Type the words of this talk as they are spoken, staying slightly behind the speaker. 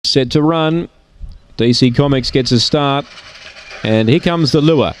set to run. DC Comics gets a start. And here comes the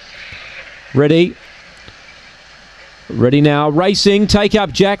lure. Ready. Ready now, racing, take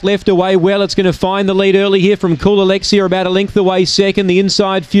up Jack, left away well. It's going to find the lead early here from Cool Alexia, about a length away second. The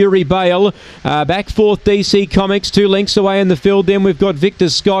inside Fury Bale, back fourth DC Comics, 2 lengths away in the field. Then we've got Victor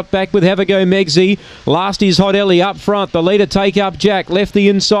Scott back with Have a Go Megsy. Last is Hot Ellie up front. The leader Take Up Jack, left the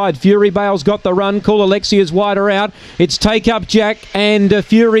inside. Fury Bale's got the run. Cool Alexia's wider out. It's Take Up Jack and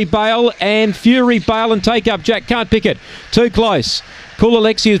Fury Bale, and Take Up Jack can't pick it. Too close. Cool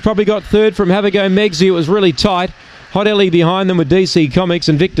Alexia's probably got third from Have a Go Megsy. It was really tight. Hot Ellie behind them with DC Comics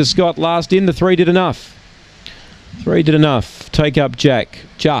and Victor Scott last in. The 3 did enough. 3 did enough. Take Up Jack.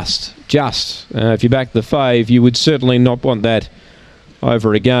 Just. If you back the fave, you would certainly not want that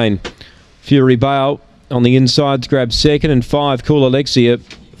over again. Fury Bale on the insides grabs second, and 5 Cool Alexia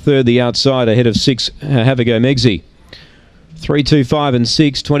third the outside ahead of 6 Have a Go Megsy. 3, 2, 5 and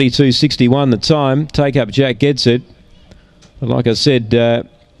 6, 22.61 the time. Take Up Jack gets it. But like I said, yeah,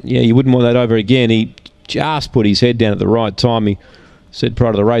 you wouldn't want that over again. He just put his head down at the right time. He said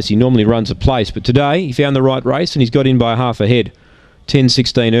prior to the race he normally runs a place, but today he found the right race and he's got in by half a head.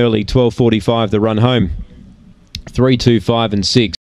 10.16 early, 12.45 the run home. 3, 2, 5 and 6.